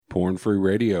Porn Free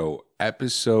Radio,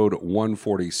 episode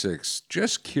 146.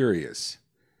 Just curious,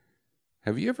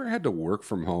 have you ever had to work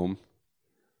from home?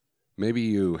 Maybe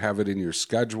you have it in your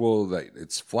schedule that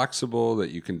it's flexible,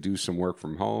 that you can do some work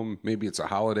from home. Maybe it's a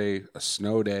holiday, a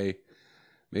snow day.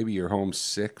 Maybe you're home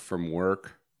sick from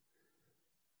work.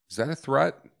 Is that a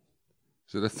threat?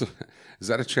 Is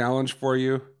that a challenge for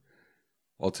you?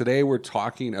 Well, today we're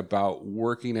talking about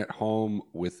working at home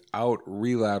without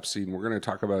relapsing. We're going to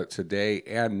talk about it today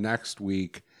and next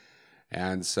week.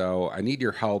 And so I need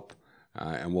your help,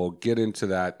 and we'll get into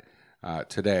that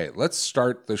today. Let's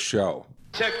start the show.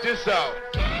 Check this out.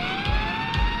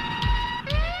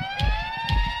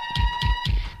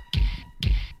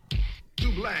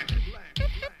 Too black.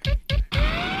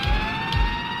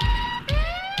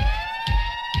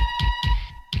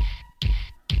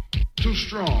 Too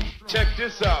strong. Check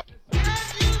this out.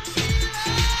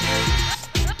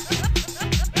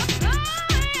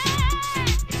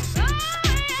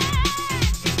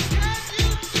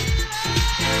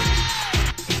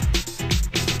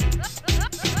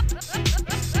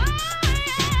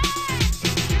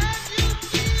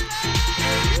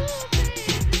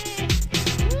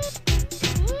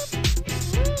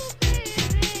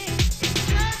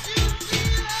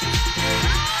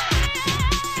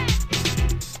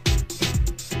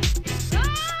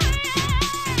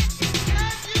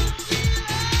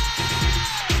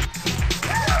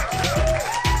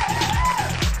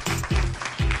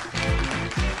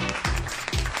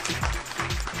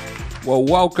 Well,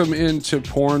 welcome into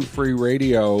Porn Free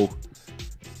Radio.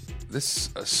 This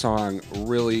song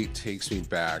really takes me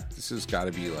back. This has got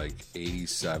to be like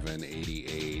 87,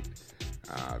 88.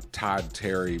 Todd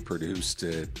Terry produced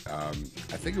it. I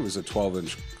think it was a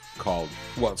 12-inch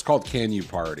it's called Can You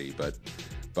Party, but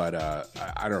I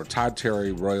don't know, Todd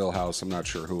Terry, Royal House, I'm not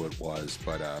sure who it was,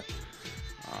 but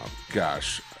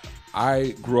gosh,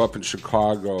 I grew up in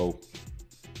Chicago,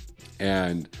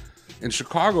 and in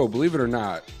Chicago, believe it or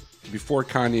not, before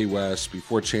Kanye West,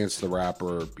 before Chance the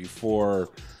Rapper, before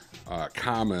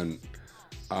Common,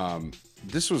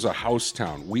 this was a house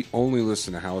town. We only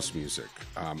listened to house music.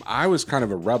 I was kind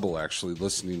of a rebel, actually,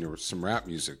 listening to some rap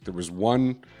music. There was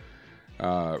one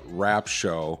rap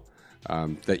show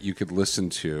that you could listen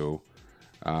to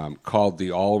called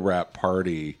the All Rap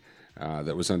Party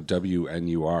that was on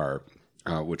WNUR,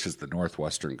 which is the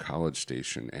Northwestern College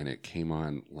station, and it came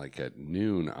on like at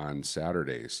noon on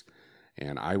Saturdays.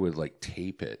 And I would like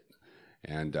tape it.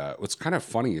 And what's kind of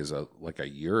funny is like a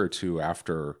year or two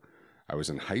after I was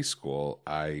in high school,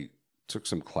 I took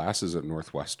some classes at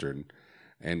Northwestern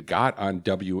and got on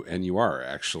WNUR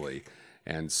actually.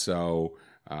 And so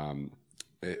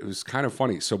it was kind of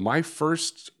funny. So my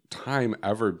first time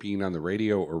ever being on the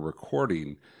radio or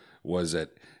recording was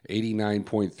at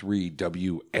 89.3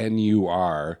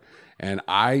 WNUR. And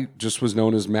I just was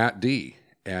known as Matt D.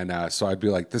 And so I'd be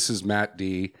like, this is Matt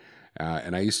D.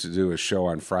 And I used to do a show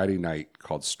on Friday night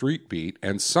called Street Beat,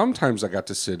 and sometimes I got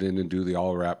to sit in and do the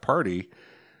All Rap Party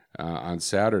on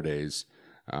Saturdays.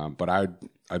 But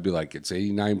I'd be like, it's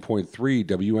 89.3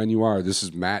 WNUR. This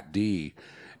is Matt D.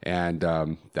 And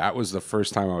that was the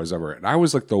first time I was ever. And I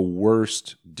was like the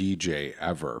worst DJ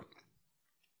ever.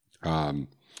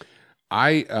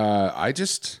 I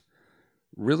just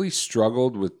really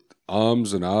struggled with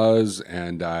ums and uhs,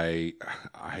 and I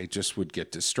just would get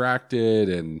distracted,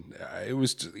 and it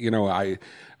was,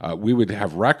 we would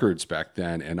have records back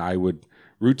then, and I would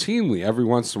routinely every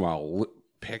once in a while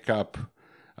pick up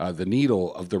the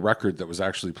needle of the record that was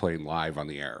actually playing live on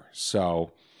the air.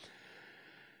 So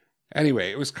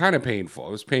anyway, it was kind of painful.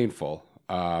 It was painful,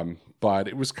 but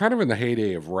it was kind of in the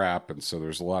heyday of rap, and so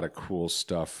there's a lot of cool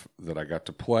stuff that I got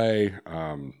to play.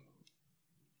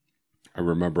 I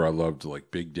remember I loved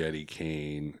like Big Daddy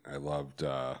Kane. I loved,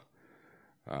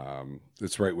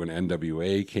 it's right when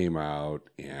NWA came out,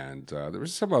 and there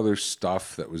was some other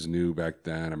stuff that was new back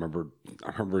then. I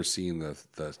remember seeing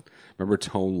remember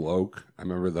Tone Loc? I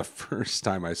remember the first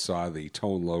time I saw the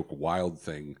Tone Loc Wild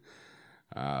Thing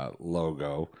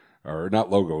logo, or not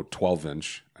logo,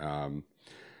 12-inch.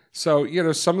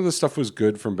 So, some of the stuff was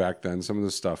good from back then. Some of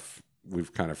the stuff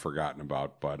we've kind of forgotten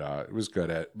about, but it was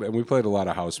good and we played a lot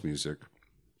of house music,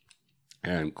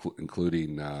 and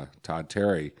including Todd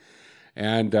Terry.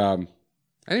 And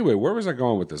anyway, where was I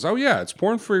going with this? Oh yeah, it's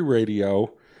Porn Free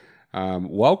Radio.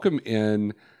 Welcome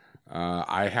in.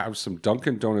 I have some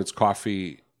Dunkin' Donuts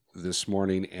coffee this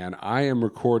morning, and I am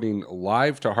recording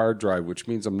live to hard drive, which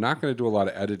means I'm not going to do a lot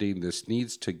of editing. This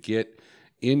needs to get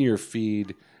in your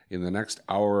feed in the next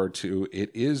hour or two. It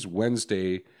is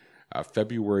Wednesday,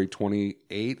 February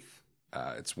 28th,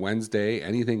 It's Wednesday,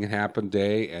 anything can happen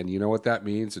day, and you know what that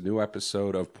means? A new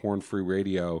episode of Porn Free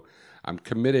Radio. I'm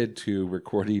committed to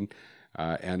recording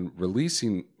and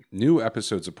releasing new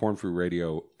episodes of Porn Free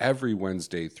Radio every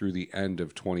Wednesday through the end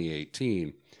of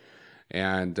 2018.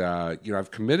 And,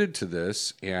 I've committed to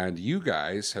this, and you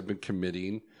guys have been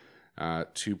committing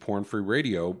to Porn Free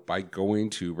Radio by going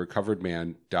to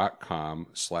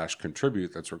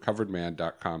recoveredman.com/contribute. That's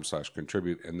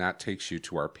recoveredman.com/contribute. And that takes you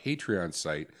to our Patreon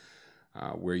site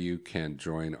where you can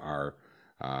join our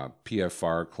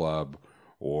PFR club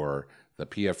or the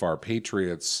PFR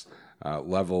Patriots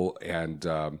level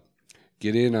and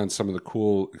get in on some of the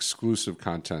cool exclusive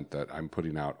content that I'm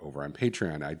putting out over on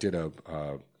Patreon. I did a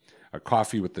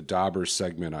Coffee with the Daubers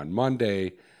segment on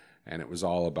Monday, and it was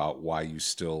all about why you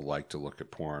still like to look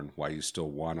at porn, why you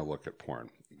still want to look at porn.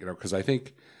 Because I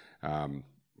think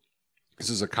this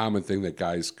is a common thing that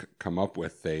guys come up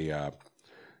with. They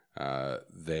want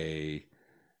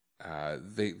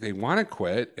to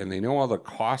quit, and they know all the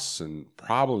costs and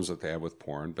problems that they have with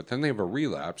porn, but then they have a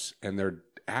relapse, and they're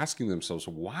asking themselves,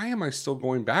 why am I still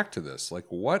going back to this? Like,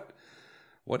 what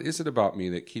is it about me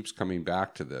that keeps coming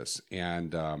back to this?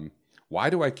 And why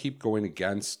do I keep going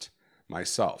against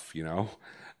myself,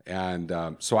 And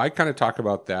so I kind of talk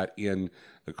about that in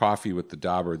the Coffee with the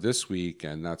Dauber this week,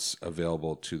 and that's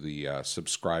available to the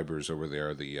subscribers over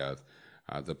there, the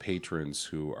patrons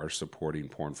who are supporting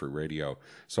Porn Free Radio.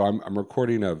 So I'm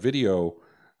recording a video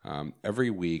every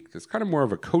week that's kind of more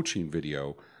of a coaching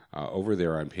video over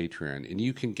there on Patreon, and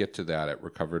you can get to that at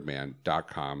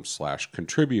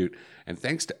recoveredman.com/contribute. And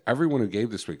thanks to everyone who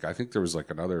gave this week. I think there was like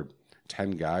another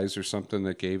 10 guys or something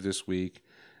that gave this week,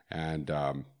 and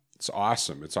it's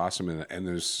awesome. It's awesome, and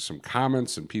there's some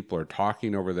comments, and people are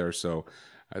talking over there, so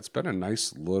it's been a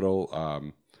nice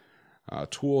little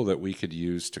tool that we could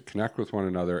use to connect with one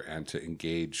another and to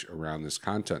engage around this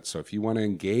content. So if you want to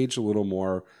engage a little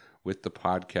more with the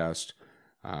podcast,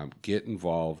 get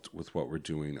involved with what we're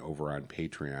doing over on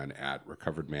Patreon at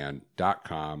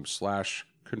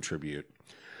recoveredman.com/contribute.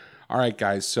 All right,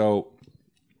 guys. So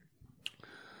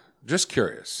just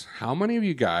curious, how many of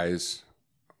you guys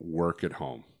work at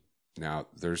home? Now,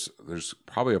 there's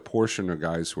probably a portion of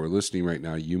guys who are listening right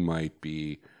now. You might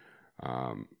be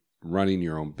running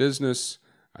your own business.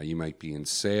 You might be in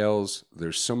sales.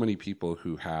 There's so many people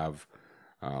who have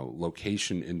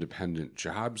location-independent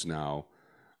jobs now.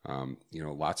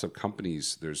 Lots of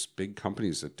companies, there's big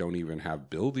companies that don't even have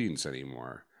buildings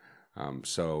anymore.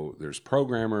 So there's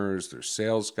programmers, there's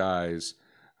sales guys,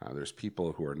 there's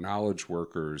people who are knowledge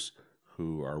workers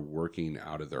who are working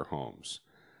out of their homes.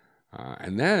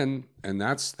 And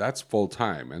that's full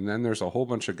time. And then there's a whole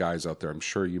bunch of guys out there. I'm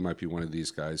sure you might be one of these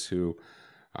guys who,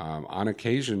 on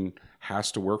occasion,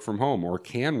 has to work from home or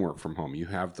can work from home. You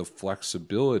have the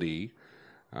flexibility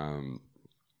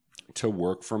to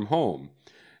work from home,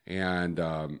 and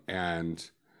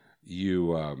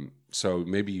you so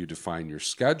maybe you define your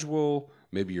schedule.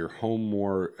 Maybe you're home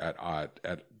more at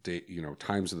day,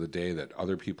 times of the day that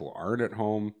other people aren't at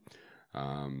home.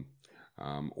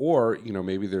 Or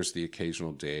maybe there's the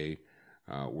occasional day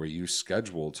where you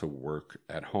schedule to work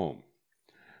at home.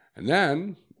 And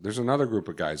then there's another group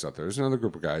of guys out there. There's another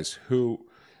group of guys who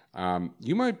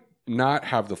you might not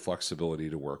have the flexibility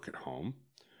to work at home,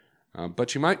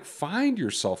 but you might find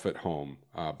yourself at home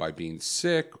by being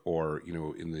sick, or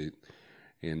in the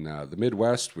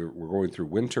Midwest, we're going through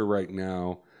winter right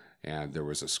now, and there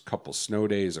was a couple snow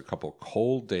days, a couple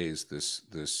cold days this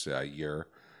year,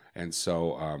 and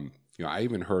so I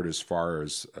even heard as far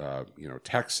as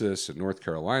Texas and North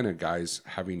Carolina, guys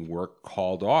having work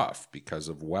called off because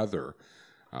of weather,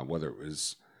 whether it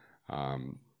was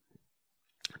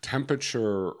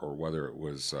temperature or whether it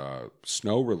was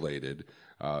snow related.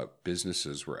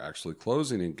 Businesses were actually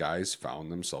closing, and guys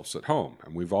found themselves at home.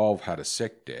 And we've all had a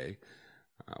sick day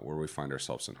where we find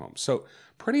ourselves at home. So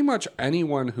pretty much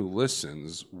anyone who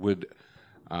listens would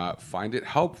find it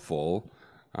helpful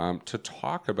to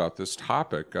talk about this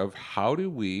topic of how do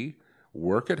we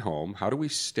work at home? How do we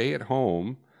stay at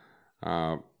home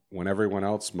when everyone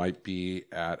else might be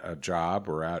at a job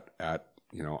or at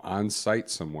on site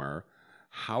somewhere?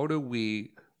 How do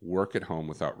we work at home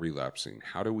without relapsing?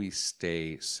 How do we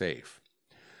stay safe?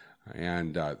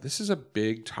 And this is a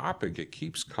big topic. It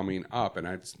keeps coming up, and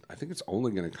I think it's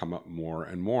only going to come up more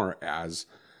and more as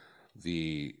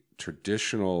the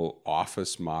traditional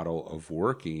office model of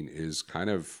working is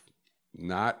kind of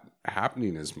not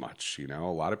happening as much. A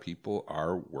lot of people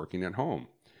are working at home,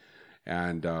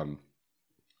 and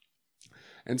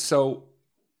so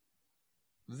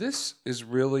this is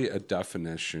really a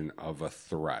definition of a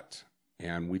threat.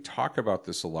 And we talk about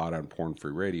this a lot on Porn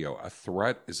Free Radio. A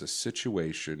threat is a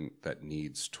situation that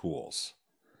needs tools.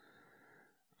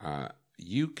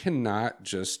 You cannot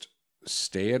just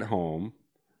stay at home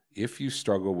if you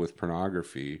struggle with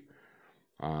pornography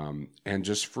and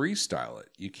just freestyle it.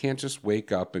 You can't just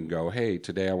wake up and go, hey,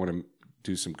 today I want to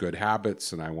do some good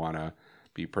habits and I want to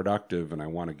be productive and I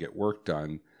want to get work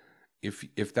done.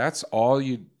 If that's all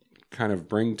you kind of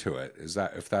bring to it, is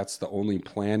that if that's the only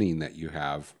planning that you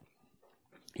have,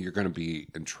 you're going to be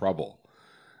in trouble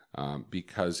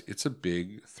because it's a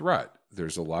big threat.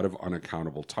 There's a lot of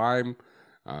unaccountable time.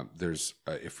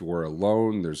 If we're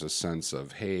alone, there's a sense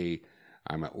of, hey,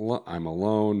 I'm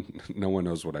alone. No one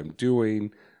knows what I'm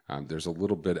doing. There's a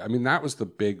little bit. I mean, that was the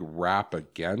big rap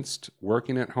against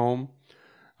working at home.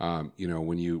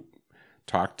 When you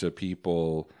talk to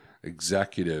people,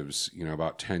 executives,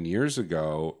 about 10 years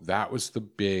ago, that was the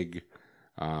big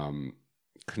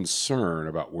concern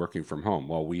about working from home.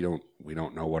 Well, we don't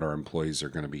know what our employees are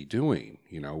going to be doing.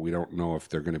 We don't know if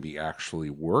they're going to be actually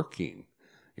working.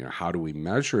 How do we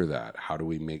measure that? How do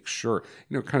we make sure?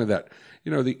 Kind of that.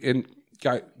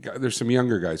 There's some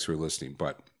younger guys who are listening,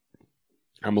 but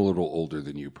I'm a little older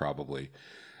than you probably.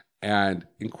 And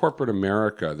in corporate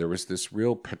America, there was this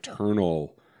real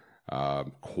paternal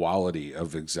quality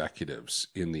of executives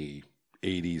in the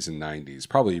 80s and 90s.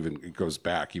 Probably even it goes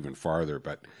back even farther,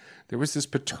 but there was this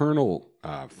paternal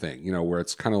thing, where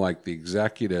it's kind of like the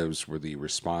executives were the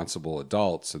responsible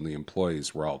adults and the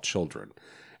employees were all children.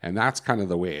 And that's kind of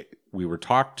the way we were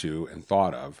talked to and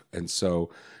thought of. And so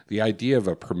the idea of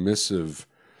a permissive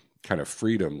kind of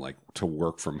freedom, like to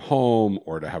work from home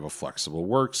or to have a flexible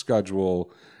work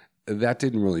schedule, that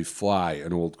didn't really fly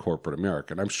in old corporate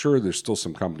America. And I'm sure there's still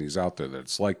some companies out there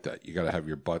that's like that. You got to have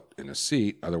your butt in a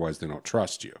seat, otherwise they don't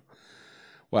trust you.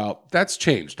 Well, that's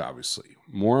changed, obviously.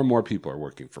 More and more people are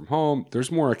working from home.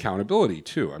 There's more accountability,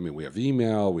 too. I mean, we have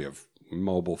email, we have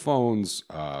mobile phones,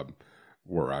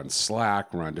 we're on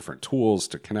Slack, we're on different tools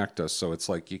to connect us. So it's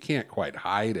like you can't quite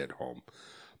hide at home.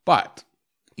 But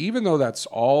even though that's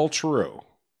all true,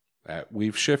 that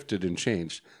we've shifted and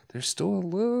changed, there's still a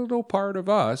little part of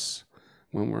us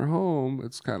when we're home.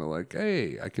 It's kind of like,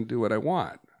 hey, I can do what I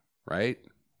want, right?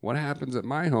 What happens at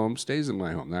my home stays in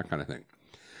my home, that kind of thing.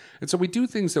 And so we do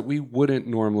things that we wouldn't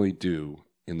normally do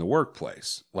in the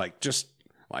workplace.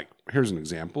 Here's an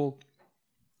example.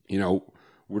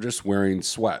 We're just wearing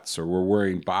sweats or we're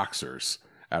wearing boxers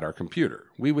at our computer.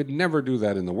 We would never do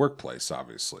that in the workplace,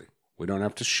 obviously. We don't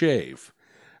have to shave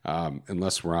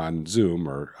unless we're on Zoom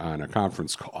or on a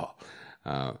conference call.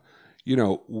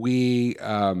 We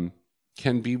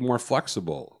can be more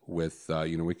flexible with,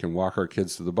 we can walk our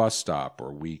kids to the bus stop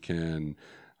or we can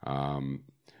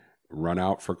run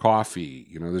out for coffee.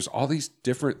 There's all these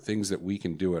different things that we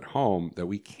can do at home that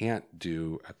we can't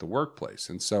do at the workplace.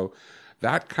 And so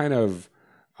that kind of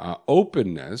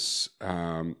openness,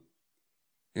 in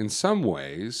some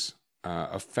ways,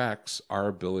 affects our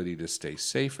ability to stay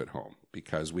safe at home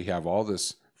because we have all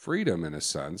this freedom, in a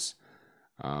sense.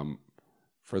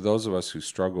 For those of us who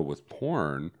struggle with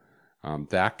porn,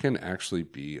 that can actually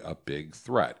be a big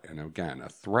threat. And again, a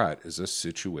threat is a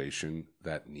situation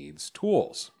that needs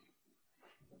tools.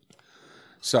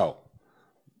 So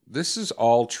this is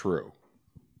all true.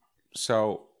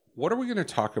 So what are we going to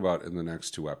talk about in the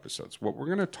next 2 episodes? What we're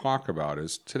going to talk about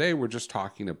is, today we're just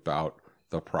talking about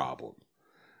the problem.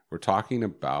 We're talking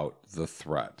about the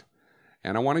threat.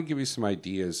 And I want to give you some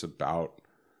ideas about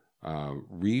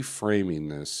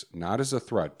reframing this, not as a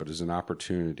threat, but as an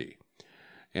opportunity.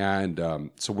 And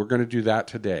so we're going to do that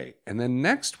today. And then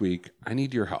next week, I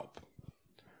need your help.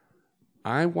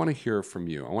 I want to hear from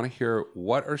you. I want to hear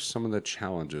what are some of the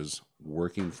challenges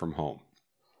working from home.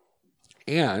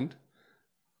 And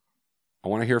I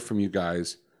want to hear from you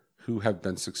guys who have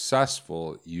been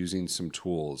successful using some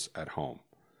tools at home.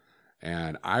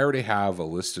 And I already have a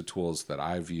list of tools that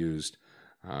I've used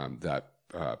that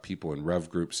people in Rev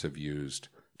groups have used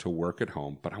to work at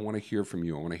home. But I want to hear from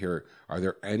you. I want to hear, are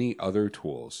there any other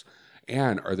tools?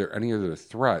 And are there any other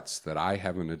threats that I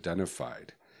haven't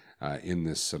identified in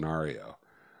this scenario?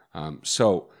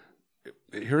 So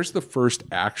here's the first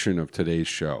action of today's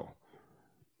show.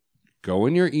 Go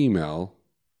in your email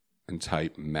and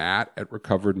type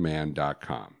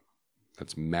matt@recoveredman.com.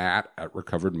 That's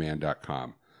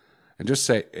matt@recoveredman.com. And just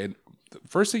say, and the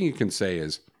first thing you can say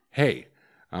is, hey,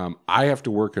 I have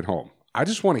to work at home. I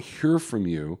just want to hear from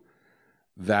you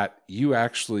that you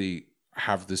actually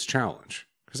have this challenge.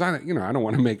 Because I don't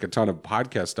want to make a ton of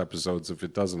podcast episodes if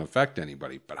it doesn't affect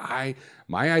anybody. But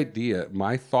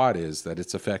my thought is that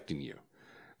it's affecting you,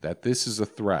 that this is a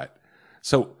threat.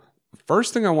 So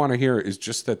first thing I want to hear is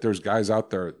just that there's guys out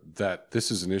there that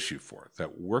this is an issue for,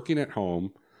 that working at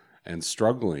home and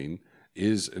struggling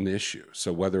is an issue.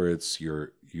 So whether it's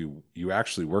you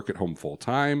actually work at home full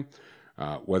time,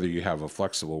 whether you have a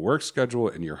flexible work schedule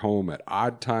and you're home at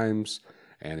odd times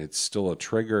and it's still a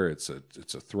trigger, it's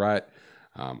a threat,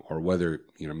 or whether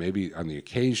maybe on the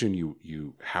occasion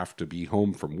you have to be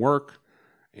home from work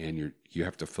and you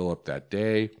have to fill up that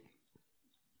day.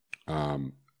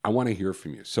 I want to hear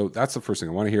from you. So that's the first thing.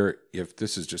 I want to hear if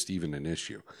this is just even an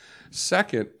issue.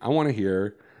 Second, I want to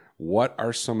hear what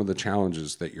are some of the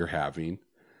challenges that you're having,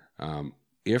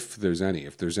 if there's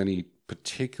any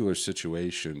particular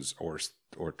situations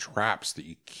or traps that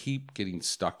you keep getting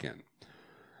stuck in.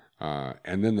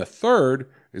 And then the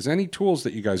third is any tools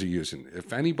that you guys are using.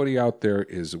 If anybody out there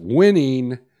is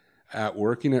winning at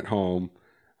working at home,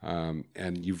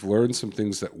 and you've learned some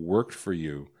things that worked for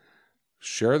you,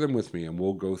 share them with me, and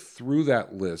we'll go through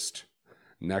that list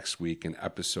next week in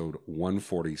episode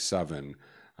 147,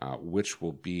 which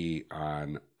will be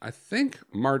on, I think,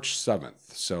 March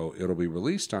 7th. So it'll be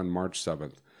released on March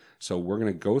 7th. So we're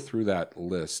going to go through that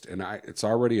list, and it's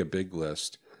already a big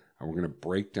list, and we're going to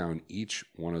break down each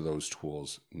one of those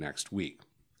tools next week.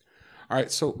 All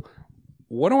right, so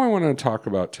what do I want to talk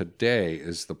about today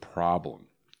is the problem.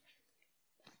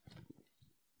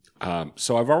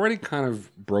 So I've already kind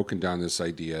of broken down this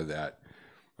idea that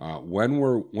when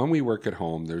we work at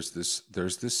home, there's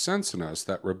this sense in us,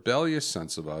 that rebellious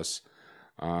sense of us,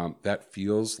 that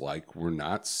feels like we're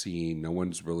not seen, no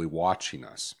one's really watching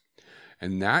us,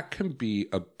 and that can be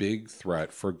a big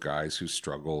threat for guys who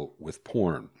struggle with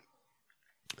porn.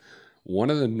 One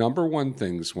of the number one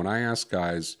things when I ask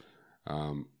guys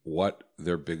what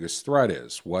their biggest threat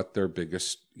is, what their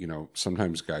biggest,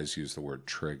 sometimes guys use the word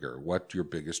trigger, what your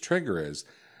biggest trigger is,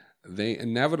 they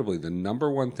inevitably, the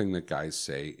number one thing that guys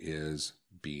say is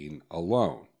being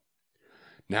alone.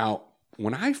 Now,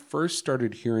 when I first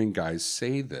started hearing guys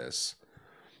say this,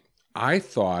 I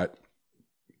thought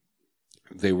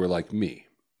they were like me.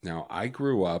 Now, I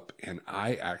grew up and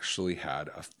I actually had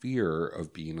a fear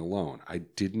of being alone. I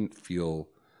didn't feel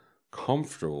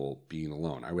comfortable being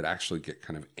alone. I would actually get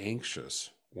kind of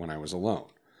anxious when I was alone.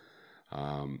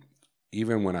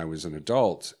 Even when I was an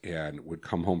adult and would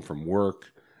come home from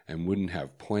work and wouldn't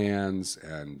have plans,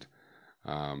 and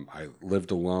I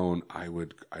lived alone,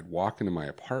 I'd walk into my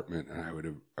apartment and I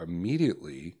would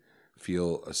immediately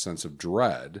feel a sense of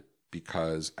dread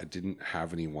because I didn't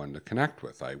have anyone to connect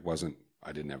with. I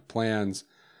didn't have plans.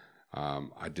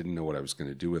 I didn't know what I was going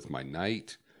to do with my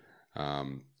night.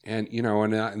 And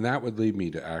that would lead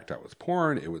me to act out with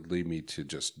porn. It would lead me to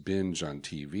just binge on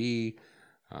TV.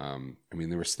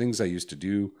 There was things I used to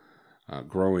do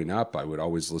growing up. I would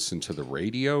always listen to the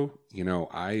radio.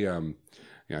 I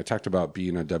talked about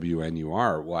being a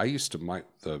WNUR. Well, I used to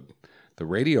the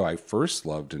radio I first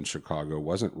loved in Chicago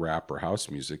wasn't rap or house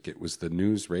music. It was the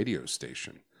news radio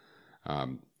station.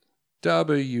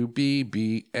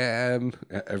 WBBM.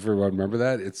 Everyone remember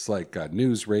that? It's like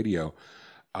news radio.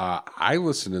 I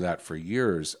listened to that for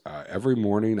years. Every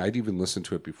morning, I'd even listen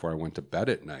to it before I went to bed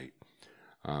at night.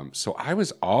 So I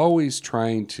was always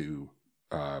trying to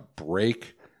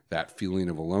break that feeling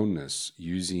of aloneness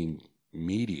using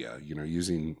media,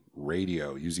 using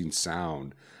radio, using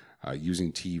sound,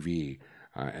 using TV.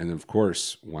 And of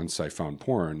course, once I found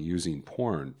porn, using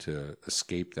porn to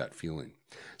escape that feeling.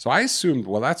 So I assumed,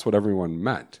 well, that's what everyone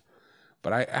meant.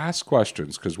 But I ask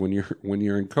questions because when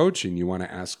you're in coaching, you want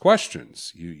to ask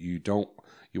questions. You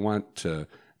want to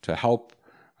help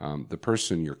the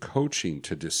person you're coaching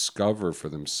to discover for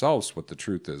themselves what the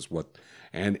truth is.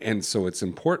 And so it's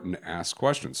important to ask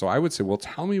questions. So I would say, well,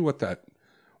 tell me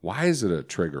why is it a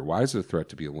trigger? Why is it a threat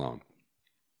to be alone?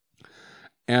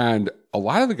 And a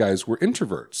lot of the guys were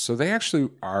introverts, so they actually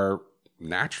are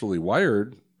naturally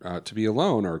wired to be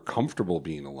alone or comfortable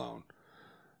being alone.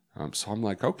 So I'm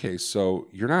like, okay, so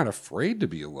you're not afraid to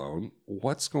be alone.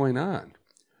 What's going on?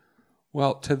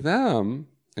 Well, to them,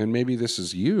 and maybe this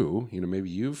is you,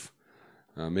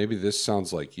 maybe this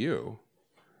sounds like you.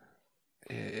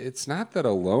 It's not that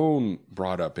alone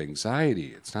brought up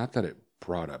anxiety. It's not that it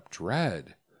brought up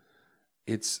dread.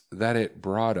 It's that it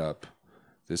brought up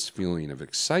this feeling of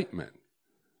excitement,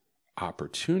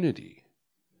 opportunity,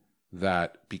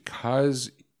 that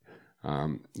because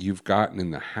you've gotten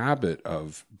in the habit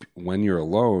of when you're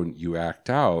alone, you act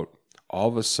out, all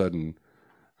of a sudden,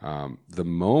 the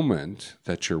moment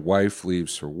that your wife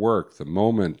leaves for work, the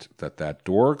moment that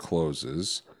door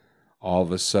closes, all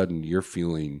of a sudden you're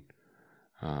feeling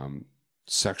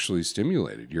sexually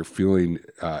stimulated. You're feeling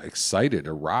excited,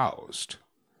 aroused.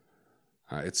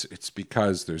 It's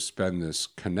because there's been this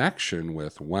connection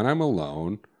with when I'm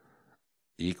alone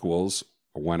equals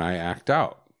when I act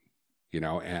out,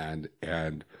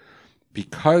 and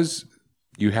because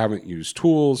you haven't used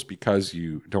tools, because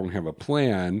you don't have a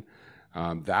plan,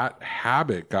 that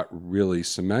habit got really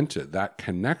cemented. That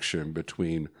connection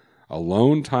between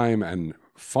alone time and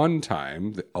fun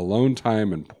time, alone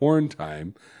time and porn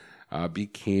time,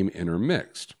 became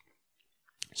intermixed.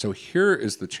 So here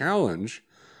is the challenge.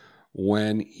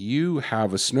 When you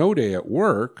have a snow day at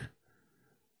work,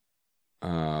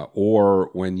 or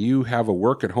when you have a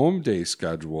work at home day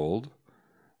scheduled,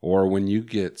 or when you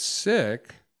get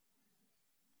sick,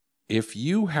 if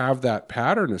you have that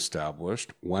pattern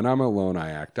established, when I'm alone,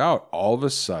 I act out, all of a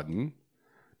sudden,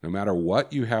 no matter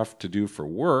what you have to do for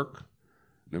work,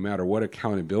 no matter what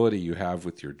accountability you have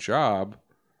with your job,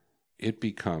 it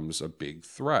becomes a big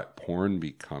threat. Porn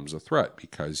becomes a threat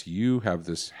because you have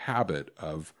this habit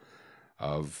of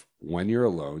when you're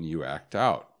alone, you act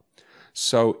out.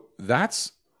 So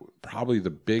that's probably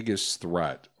the biggest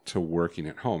threat to working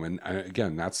at home. And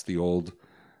again, that's the old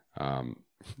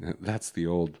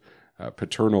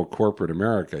paternal corporate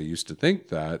America used to think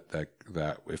that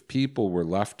if people were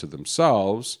left to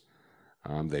themselves,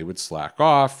 they would slack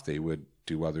off, they would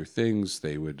do other things,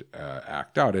 they would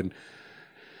act out. And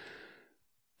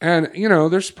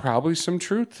there's probably some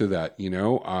truth to that.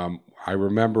 I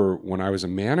remember when I was a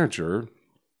manager,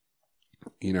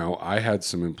 I had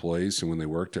some employees who, when they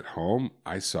worked at home,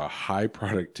 I saw high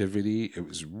productivity. It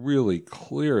was really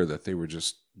clear that they were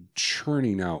just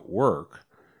churning out work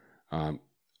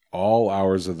all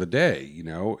hours of the day,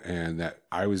 and that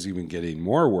I was even getting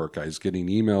more work. I was getting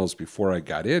emails before I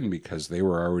got in because they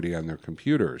were already on their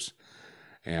computers,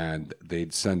 and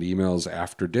they'd send emails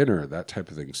after dinner, that type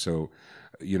of thing. So,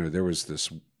 there was this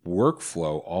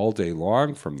workflow all day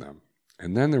long from them.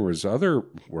 And then there was other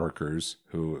workers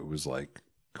who it was like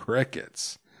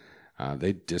crickets.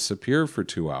 They'd disappear for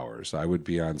 2 hours. I would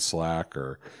be on Slack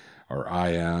or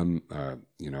IM,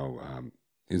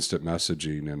 instant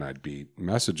messaging, and I'd be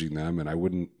messaging them, and I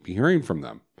wouldn't be hearing from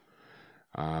them.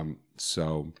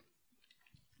 So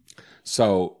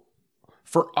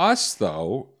for us,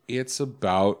 though, it's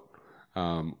about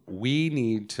we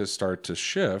need to start to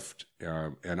shift,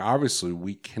 and obviously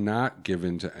we cannot give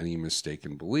into any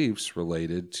mistaken beliefs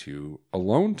related to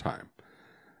alone time,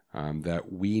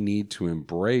 that we need to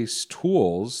embrace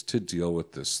tools to deal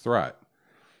with this threat.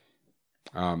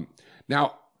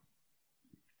 Now,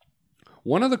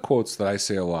 one of the quotes that I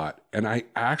say a lot, and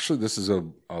this is a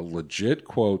legit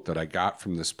quote that I got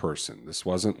from this person. This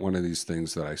wasn't one of these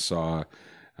things that I saw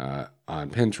on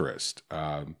Pinterest.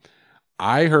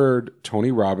 I heard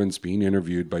Tony Robbins being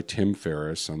interviewed by Tim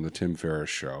Ferriss on the Tim Ferriss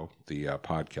Show, the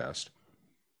podcast.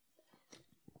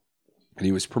 And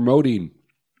he was promoting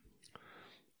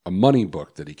a money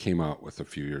book that he came out with a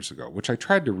few years ago, which I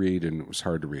tried to read, and it was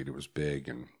hard to read. It was big.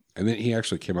 And then he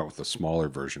actually came out with a smaller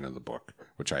version of the book,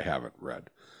 which I haven't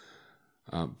read.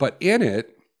 But in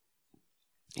it,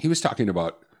 he was talking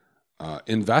about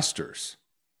investors,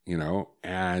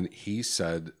 and he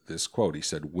said this quote. He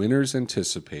said, "Winners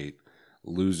anticipate,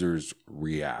 losers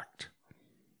react."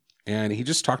 And he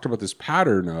just talked about this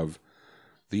pattern of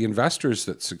the investors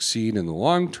that succeed in the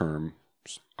long term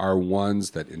are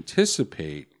ones that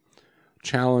anticipate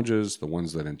challenges, the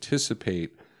ones that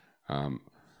anticipate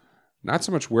not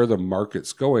so much where the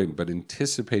market's going, but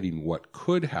anticipating what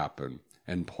could happen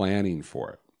and planning for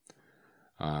it.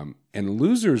 And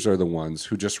losers are the ones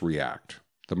who just react.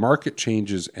 The market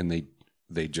changes and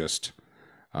they just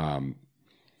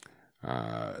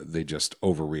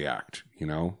overreact,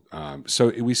 So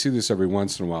we see this every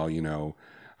once in a while,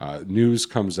 news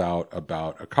comes out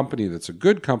about a company that's a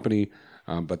good company,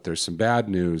 but there's some bad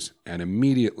news, and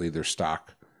immediately their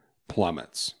stock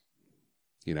plummets.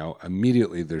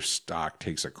 Immediately their stock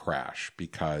takes a crash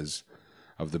because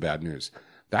of the bad news.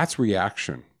 That's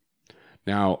reaction.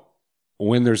 Now,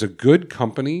 when there's a good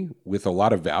company with a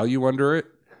lot of value under it,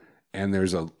 and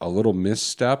there's a little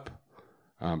misstep,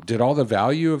 did all the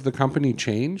value of the company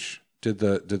change? Did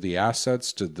the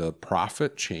assets, did the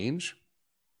profit change?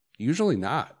 Usually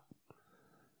not.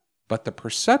 But the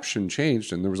perception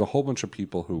changed, and there was a whole bunch of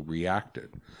people who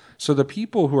reacted. So the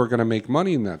people who are going to make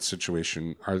money in that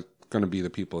situation are going to be the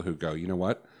people who go, you know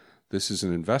what? This is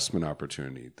an investment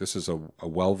opportunity. This is a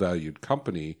well-valued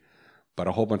company, but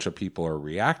a whole bunch of people are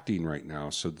reacting right now,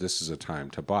 so this is a time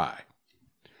to buy.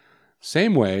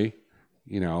 Same way,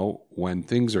 when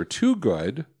things are too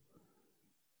good,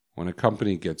 when a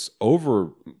company gets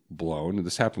overblown, and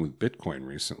this happened with Bitcoin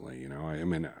recently,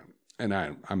 and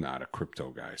I'm not a crypto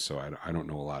guy, so I don't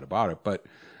know a lot about it, but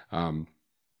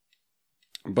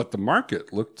But the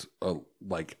market looked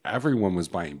like everyone was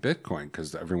buying Bitcoin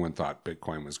because everyone thought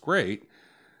Bitcoin was great.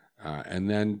 And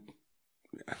then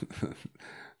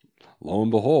lo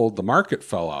and behold, the market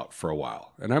fell out for a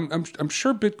while. And I'm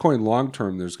sure Bitcoin long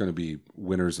term, there's going to be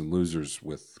winners and losers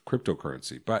with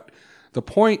cryptocurrency. But the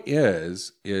point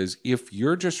is if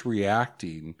you're just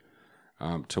reacting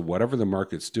to whatever the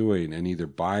market's doing and either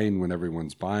buying when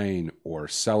everyone's buying or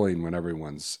selling when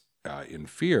everyone's in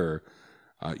fear,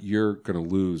 you're going to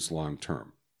lose long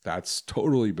term. That's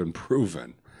totally been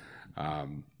proven.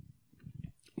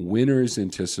 Winners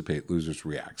anticipate, losers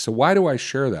react. So why do I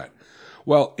share that?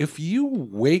 Well, if you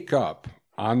wake up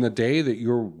on the day that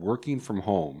you're working from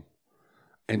home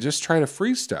and just try to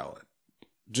freestyle it,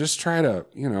 just try to,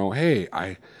 hey,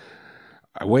 I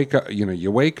wake up,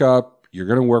 you wake up, you're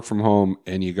going to work from home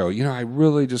and you go, I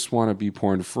really just want to be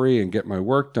porn free and get my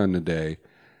work done today.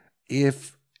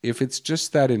 If it's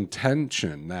just that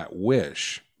intention, that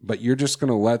wish, but you're just going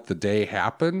to let the day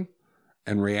happen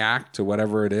and react to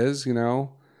whatever it is, you're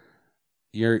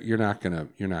not gonna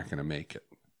make it.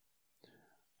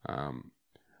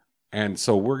 And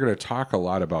so we're going to talk a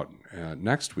lot about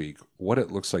next week what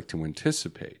it looks like to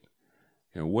anticipate.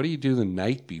 What do you do the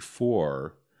night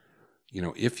before?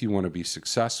 If you want to be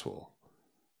successful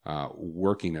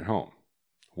working at home,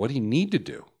 what do you need to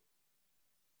do?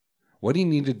 What do you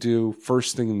need to do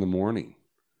first thing in the morning?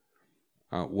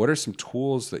 What are some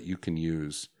tools that you can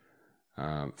use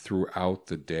throughout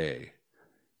the day?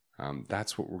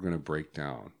 That's what we're going to break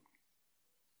down.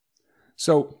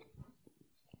 So,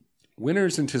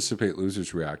 winners anticipate,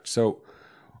 losers react. So,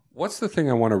 what's the thing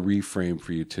I want to reframe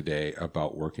for you today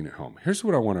about working at home? Here's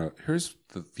what I want to. Here's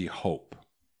the hope.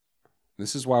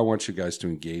 This is why I want you guys to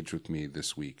engage with me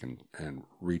this week and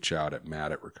reach out at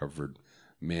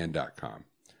matt@recoveredman.com.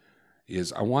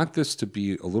 Is I want this to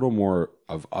be a little more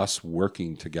of us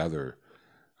working together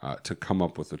to come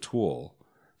up with a tool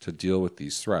to deal with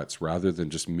these threats rather than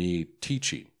just me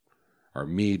teaching or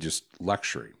me just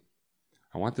lecturing.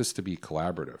 I want this to be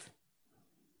collaborative.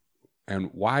 And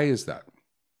why is that?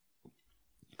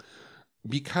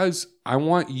 Because I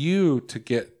want you to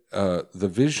get the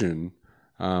vision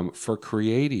for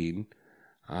creating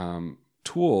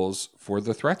tools for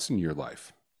the threats in your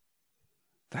life.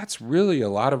 That's really a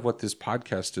lot of what this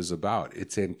podcast is about.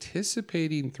 It's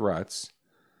anticipating threats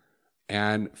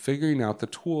and figuring out the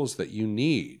tools that you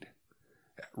need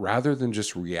rather than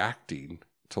just reacting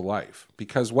to life.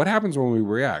 Because what happens when we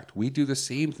react? We do the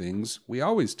same things we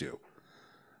always do.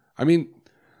 I mean,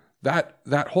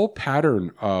 that whole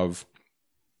pattern of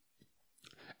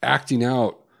acting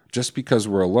out just because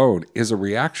we're alone is a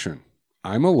reaction.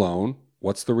 I'm alone.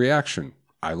 What's the reaction?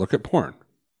 I look at porn.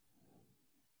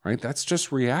 Right? That's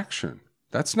just reaction.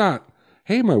 That's not,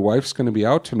 hey, my wife's going to be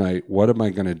out tonight. What am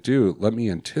I going to do? Let me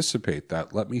anticipate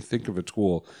that. Let me think of a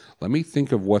tool. Let me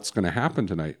think of what's going to happen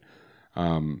tonight.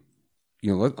 Let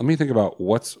me think about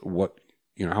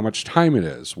how much time it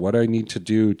is, what I need to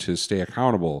do to stay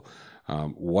accountable.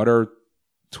 What are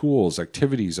tools,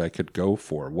 activities I could go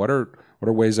for? What are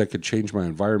ways I could change my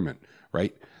environment?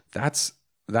 Right? That's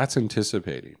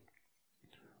anticipating.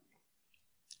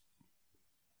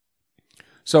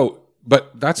 So,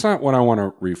 but that's not what I want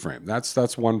to reframe.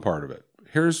 That's one part of it.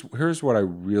 Here's what I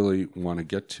really want to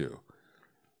get to.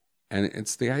 And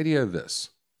it's the idea of this.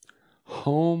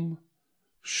 Home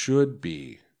should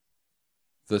be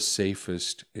the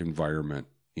safest environment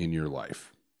in your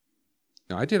life.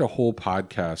 Now, I did a whole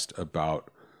podcast about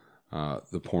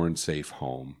the porn safe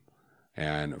home.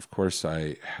 And of course,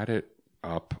 I had it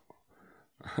up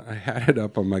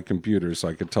on my computer so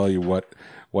I could tell you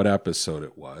what episode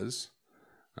it was.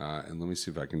 And let me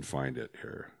see if I can find it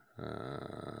here.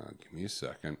 Give me a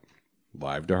second.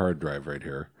 Live to hard drive right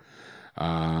here.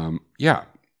 Yeah.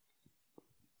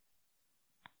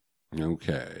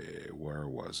 Okay, where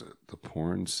was it? The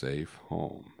porn safe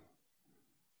home.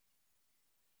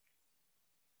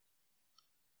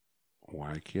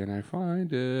 Why can't I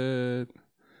find it?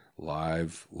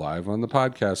 Live on the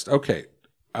podcast. Okay,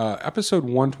 episode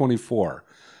 124.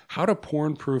 How to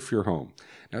porn-proof your home.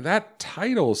 Now that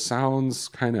title sounds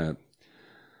it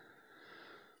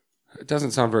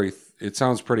doesn't sound very, it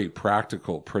sounds pretty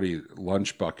practical, pretty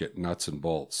lunch bucket, nuts and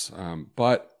bolts.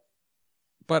 But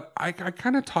I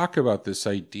kind of talk about this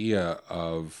idea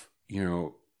of,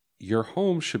 your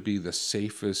home should be the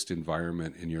safest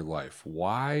environment in your life.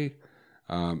 Why?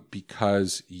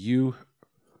 Because you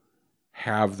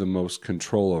have the most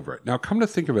control over it. Now, come to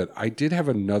think of it, I did have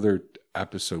another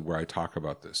episode where I talk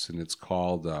about this, and it's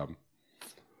called,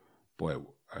 boy,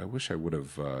 I wish I would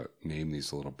have named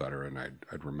these a little better and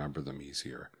I'd remember them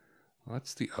easier. Well,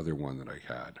 that's the other one that I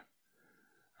had.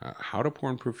 How to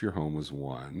porn-proof your home was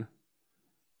one.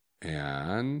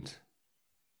 And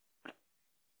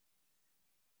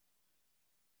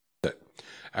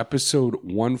episode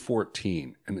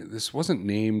 114. And this wasn't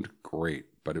named great,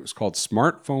 but it was called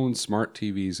Smartphones, Smart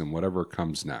TVs, and Whatever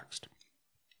Comes Next.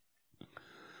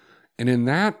 And in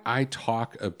that, I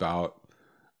talk about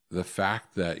the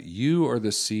fact that you are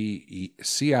the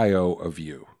CIO of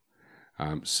you,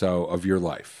 so of your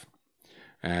life.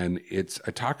 And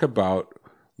I talk about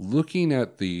looking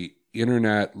at the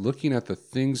internet, looking at the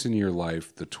things in your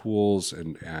life, the tools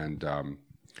and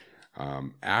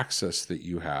access that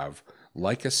you have,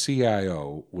 like a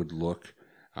CIO would look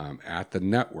at the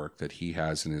network that he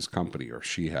has in his company or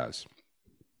she has.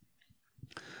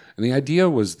 And the idea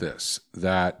was this,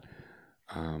 that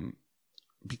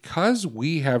because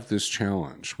we have this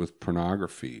challenge with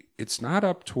pornography, it's not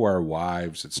up to our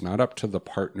wives, it's not up to the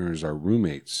partners, our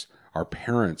roommates, our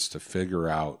parents to figure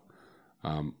out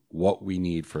what we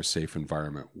need for a safe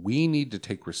environment. We need to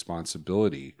take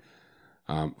responsibility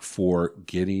for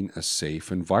getting a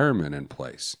safe environment in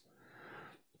place.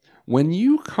 When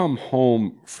you come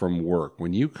home from work,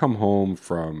 when you come home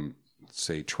from,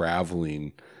 say,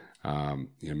 traveling,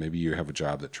 maybe you have a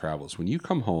job that travels. When you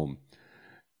come home,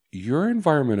 your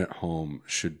environment at home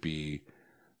should be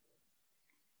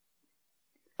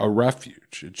a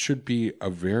refuge. It should be a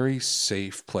very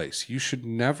safe place. You should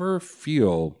never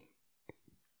feel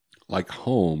like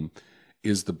home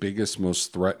is the biggest,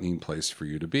 most threatening place for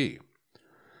you to be.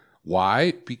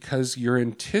 Why? Because you're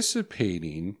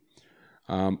anticipating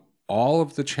all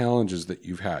of the challenges that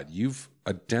you've had. You've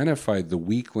identified the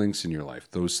weak links in your life,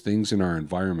 those things in our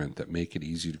environment that make it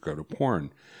easy to go to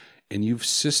porn, and you've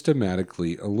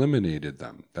systematically eliminated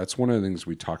them. That's one of the things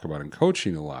we talk about in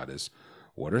coaching a lot is,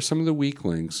 what are some of the weak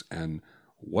links and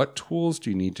what tools do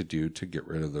you need to do to get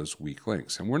rid of those weak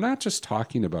links? And we're not just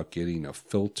talking about getting a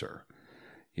filter.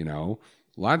 A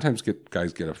lot of times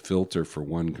guys get a filter for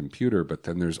one computer, but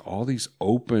then there's all these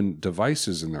open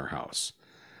devices in their house.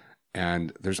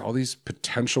 And there's all these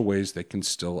potential ways they can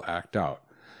still act out.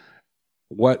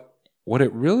 What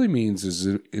it really means is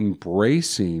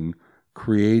embracing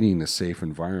creating a safe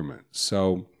environment.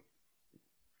 So,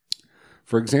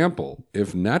 for example,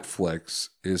 if Netflix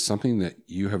is something that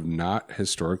you have not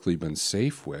historically been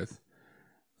safe with,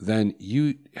 then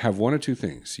you have one of two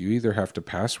things. You either have to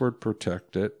password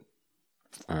protect it,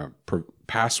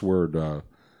 password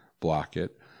block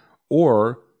it,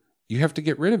 or you have to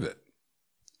get rid of it.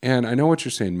 And I know what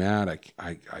you're saying, Matt,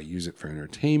 I use it for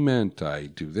entertainment, I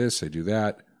do this, I do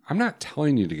that. I'm not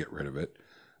telling you to get rid of it,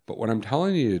 but what I'm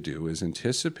telling you to do is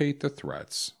anticipate the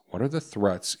threats. What are the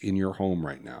threats in your home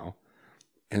right now?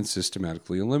 And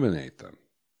systematically eliminate them.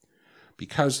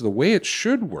 Because the way it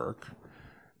should work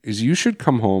is you should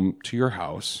come home to your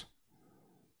house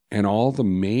and all the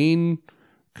main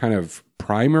kind of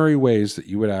primary ways that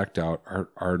you would act out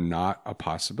are not a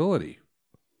possibility.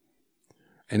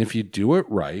 And if you do it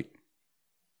right,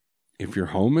 if your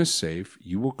home is safe,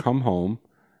 you will come home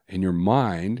and your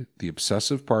mind, the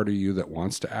obsessive part of you that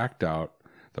wants to act out,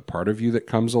 the part of you that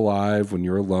comes alive when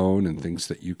you're alone and thinks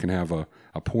that you can have a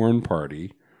porn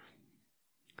party,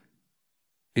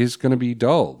 is going to be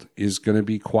dulled, is going to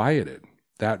be quieted.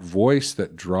 That voice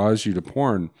that draws you to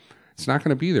porn, it's not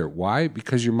going to be there. Why?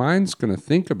 Because your mind's going to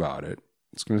think about it.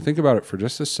 It's going to think about it for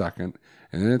just a second,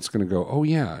 and then it's going to go, oh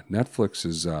yeah, Netflix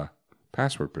is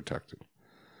password protected.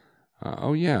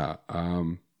 Oh yeah,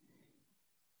 my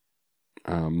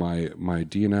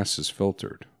DNS is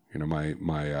filtered. My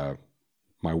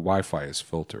Wi-Fi is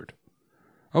filtered.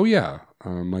 Oh yeah,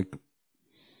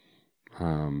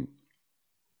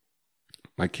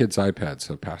 my kids' iPads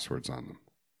have passwords on them.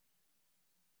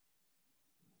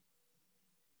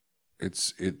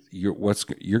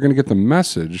 You're going to get the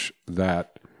message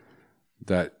that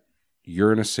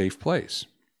you're in a safe place.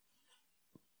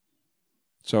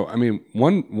 So, I mean,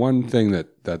 one thing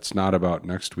that's not about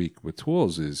next week with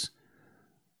tools is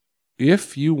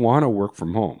if you want to work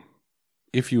from home,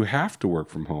 if you have to work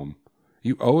from home,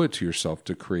 you owe it to yourself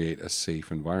to create a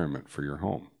safe environment for your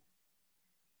home.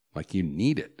 Like you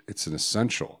need it. It's an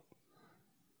essential.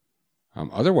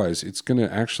 Otherwise, it's going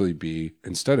to actually be,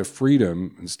 instead of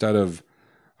freedom, instead of,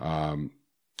 one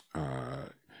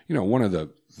of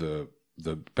the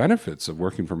benefits of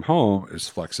working from home is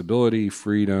flexibility,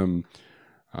 freedom,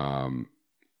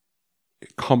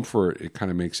 comfort. It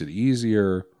kind of makes it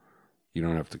easier. You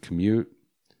don't have to commute.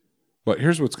 But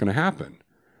here's what's going to happen.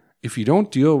 If you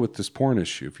don't deal with this porn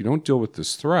issue, if you don't deal with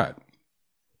this threat,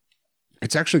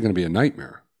 it's actually going to be a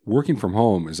nightmare. Working from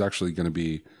home is actually going to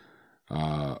be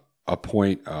a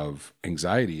point of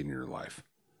anxiety in your life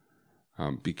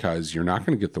because you're not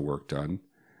going to get the work done.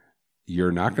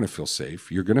 you're not going to feel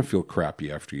safe. You're going to feel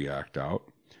crappy after you act out.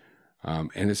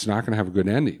 And it's not going to have a good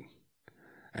ending.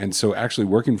 And so actually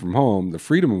working from home, the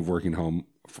freedom of working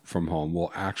from home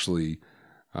will actually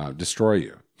destroy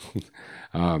you.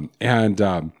 I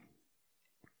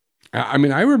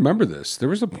mean, I remember this. There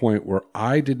was a point where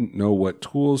I didn't know what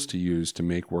tools to use to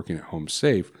make working at home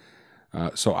safe.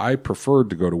 So I preferred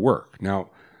to go to work. Now,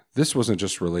 this wasn't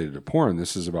just related to porn.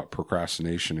 This is about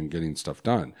procrastination and getting stuff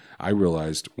done. I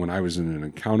realized when I was in an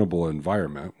accountable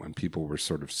environment, when people were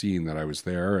sort of seeing that I was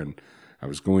there and I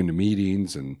was going to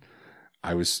meetings and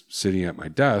I was sitting at my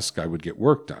desk, I would get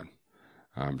work done.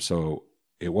 So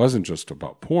it wasn't just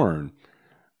about porn,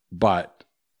 but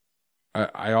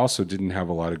I also didn't have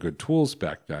a lot of good tools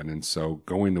back then. And so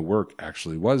going to work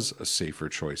actually was a safer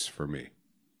choice for me.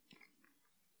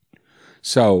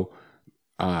 So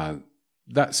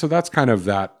that's kind of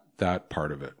that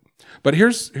part of it. But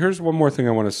here's one more thing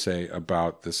I want to say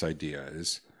about this idea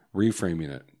is reframing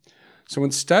it. So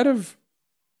instead of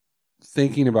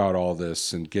thinking about all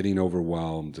this and getting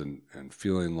overwhelmed and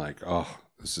feeling like, oh,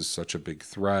 this is such a big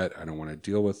threat, I don't want to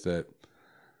deal with it,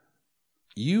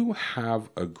 you have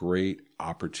a great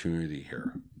opportunity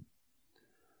here.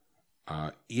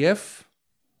 If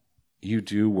you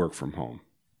do work from home,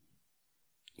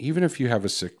 even if you have a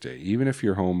sick day, even if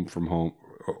you're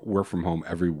work from home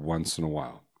every once in a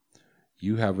while,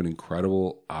 you have an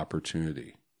incredible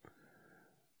opportunity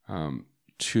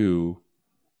to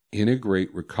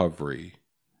integrate recovery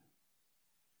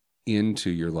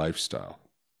into your lifestyle.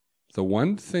 The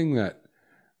one thing that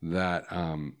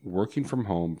working from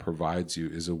home provides you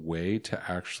is a way to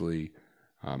actually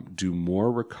do more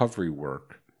recovery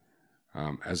work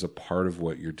as a part of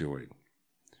what you're doing.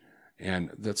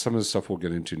 And that's some of the stuff we'll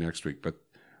get into next week. But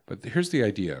here's the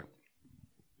idea.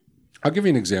 I'll give you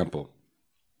an example.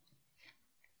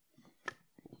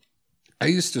 I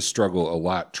used to struggle a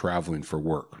lot traveling for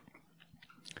work.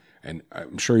 And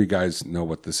I'm sure you guys know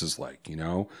what this is like, you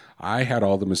know? I had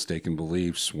all the mistaken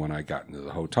beliefs when I got into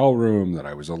the hotel room, that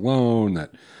I was alone,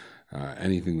 that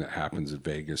anything that happens in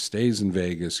Vegas stays in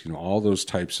Vegas, you know, all those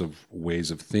types of ways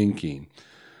of thinking,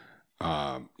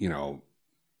 you know.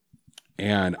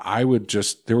 And I would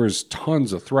there was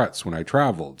tons of threats when I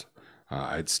traveled.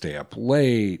 I'd stay up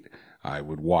late. I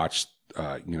would watch,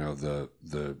 you know,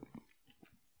 the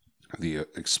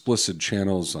explicit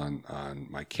channels on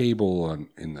my cable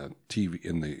in the TV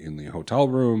in the hotel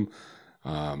room.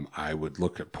 I would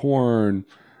look at porn.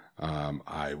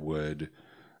 I would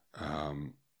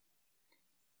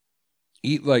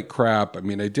eat like crap. I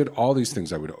mean, I did all these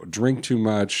things. I would drink too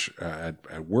much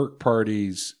at work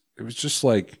parties. It was just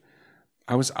like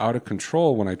I was out of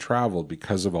control when I traveled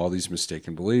because of all these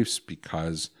mistaken beliefs,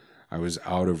 because I was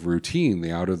out of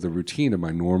the routine of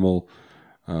my normal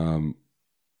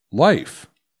life.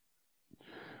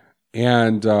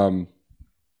 And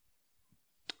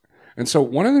so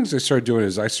one of the things I started doing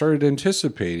is I started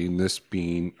anticipating this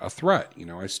being a threat. You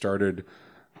know, I started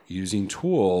using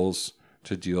tools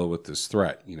to deal with this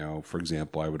threat. You know, for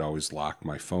example, I would always lock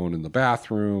my phone in the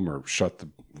bathroom, or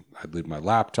I'd leave my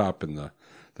laptop in the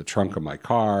trunk of my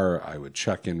car. I would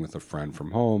check in with a friend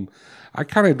from home. I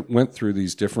kind of went through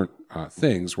these different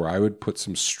things where I would put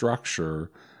some structure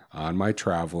on my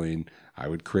traveling. I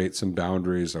would create some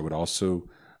boundaries. I would also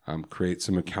create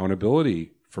some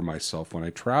accountability for myself when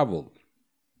I traveled.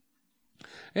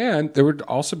 And there would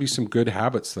also be some good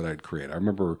habits that I'd create. I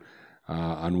remember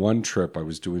on one trip I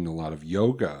was doing a lot of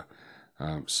yoga.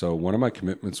 So one of my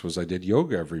commitments was I did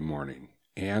yoga every morning.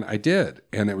 And I did.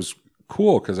 And it was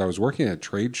cool because I was working at a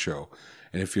trade show.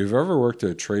 And if you've ever worked at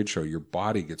a trade show, your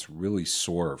body gets really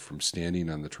sore from standing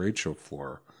on the trade show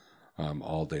floor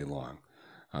all day long.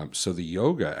 So the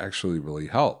yoga actually really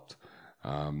helped.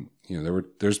 You know,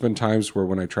 there's been times where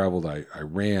when I traveled, I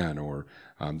ran, or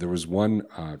there was one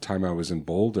time I was in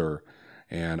Boulder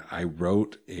and I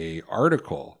wrote a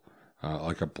article,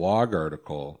 like a blog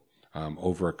article,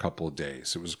 over a couple of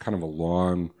days. It was kind of a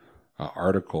long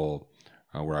article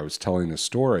where I was telling a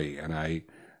story, and I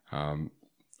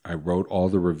wrote all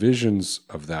the revisions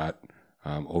of that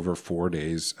over 4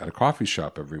 days at a coffee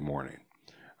shop every morning.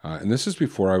 And this is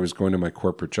before I was going to my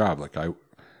corporate job. Like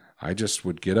I just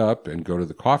would get up and go to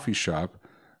the coffee shop,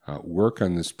 work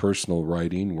on this personal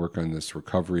writing, work on this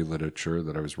recovery literature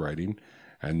that I was writing,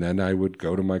 and then I would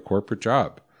go to my corporate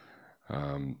job.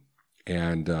 So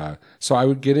I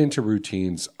would get into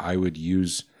routines. I would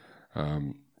use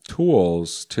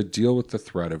tools to deal with the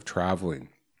threat of traveling.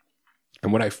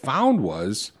 And what I found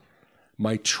was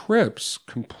my trips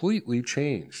completely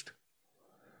changed.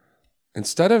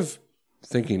 Instead of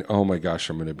thinking, oh my gosh,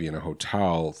 I'm going to be in a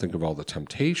hotel, think of all the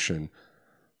temptation,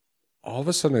 all of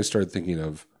a sudden I started thinking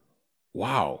of,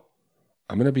 wow,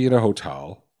 I'm going to be in a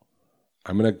hotel.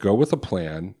 I'm going to go with a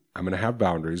plan. I'm going to have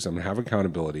boundaries. I'm going to have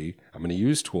accountability. I'm going to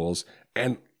use tools.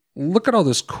 And look at all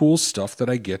this cool stuff that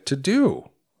I get to do.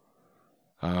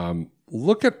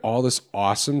 Look at all this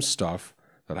awesome stuff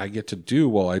that I get to do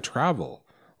while I travel.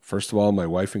 First of all, my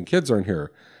wife and kids aren't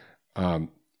here.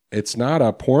 It's not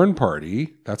a porn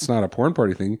party. That's not a porn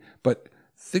party thing. But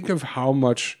think of how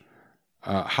much,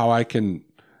 how I can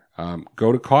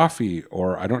go to coffee,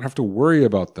 or I don't have to worry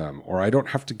about them, or I don't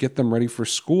have to get them ready for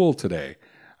school today.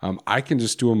 I can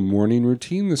just do a morning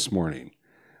routine this morning.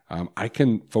 I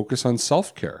can focus on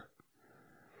self-care.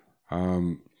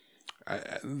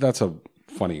 That's a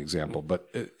funny example, but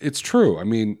it's true. I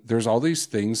mean, there's all these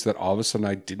things that all of a sudden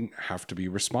I didn't have to be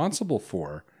responsible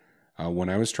for when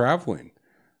I was traveling,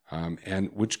 and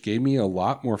which gave me a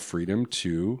lot more freedom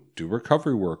to do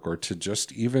recovery work or to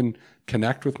just even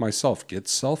connect with myself, get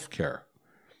self-care.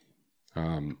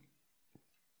 I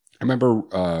remember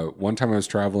one time I was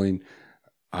traveling,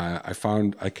 I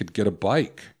found I could get a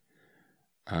bike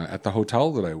at the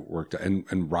hotel that I worked at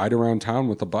and ride around town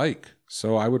with a bike.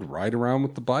 So I would ride around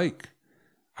with the bike.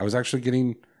 I was actually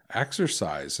getting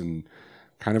exercise and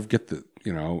kind of get the,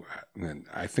 and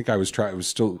I think I was it was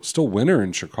still winter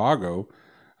in Chicago.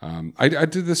 I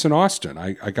did this in Austin.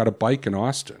 I got a bike in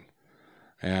Austin.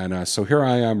 And so here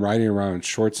I am riding around in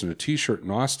shorts and a t-shirt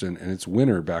in Austin, and it's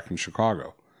winter back in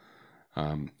Chicago.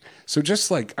 So just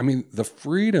the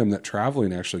freedom that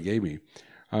traveling actually gave me,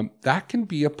 that can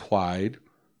be applied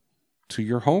to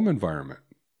your home environment.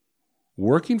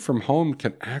 Working from home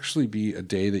can actually be a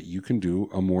day that you can do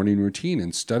a morning routine.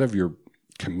 Instead of your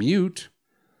commute,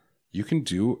 you can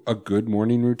do a good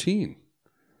morning routine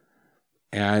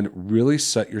and really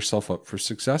set yourself up for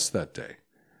success that day.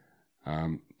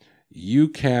 You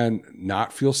can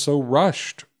not feel so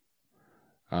rushed.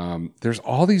 There's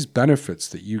all these benefits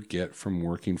that you get from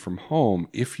working from home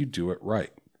if you do it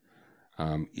right.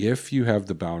 If you have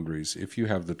the boundaries, if you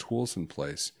have the tools in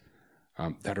place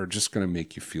that are just going to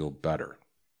make you feel better.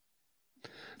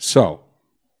 So,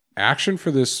 action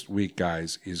for this week,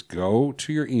 guys, is go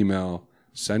to your email,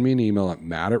 send me an email at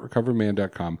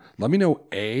matt@recoveryman.com. Let me know,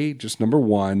 just number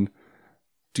one,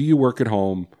 do you work at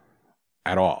home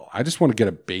at all? I just want to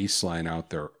get a baseline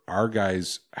out there. Are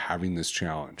guys having this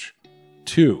challenge?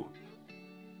 2,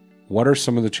 what are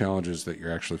some of the challenges that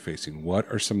you're actually facing?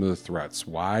 What are some of the threats?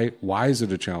 Why is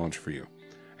it a challenge for you?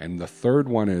 And the third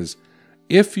one is,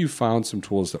 if you found some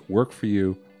tools that work for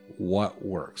you, what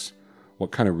works?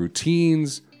 What kind of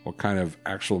routines? What kind of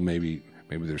actual, maybe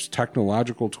there's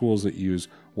technological tools that you use.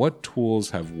 What tools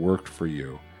have worked for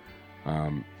you?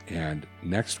 And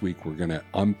next week, we're going to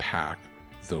unpack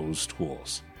those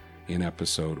tools in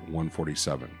episode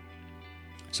 147.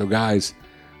 So guys,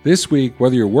 this week,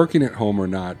 whether you're working at home or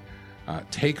not,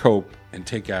 take hope and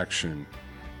take action,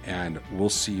 and we'll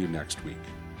see you next week.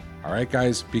 All right,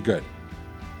 guys, be good.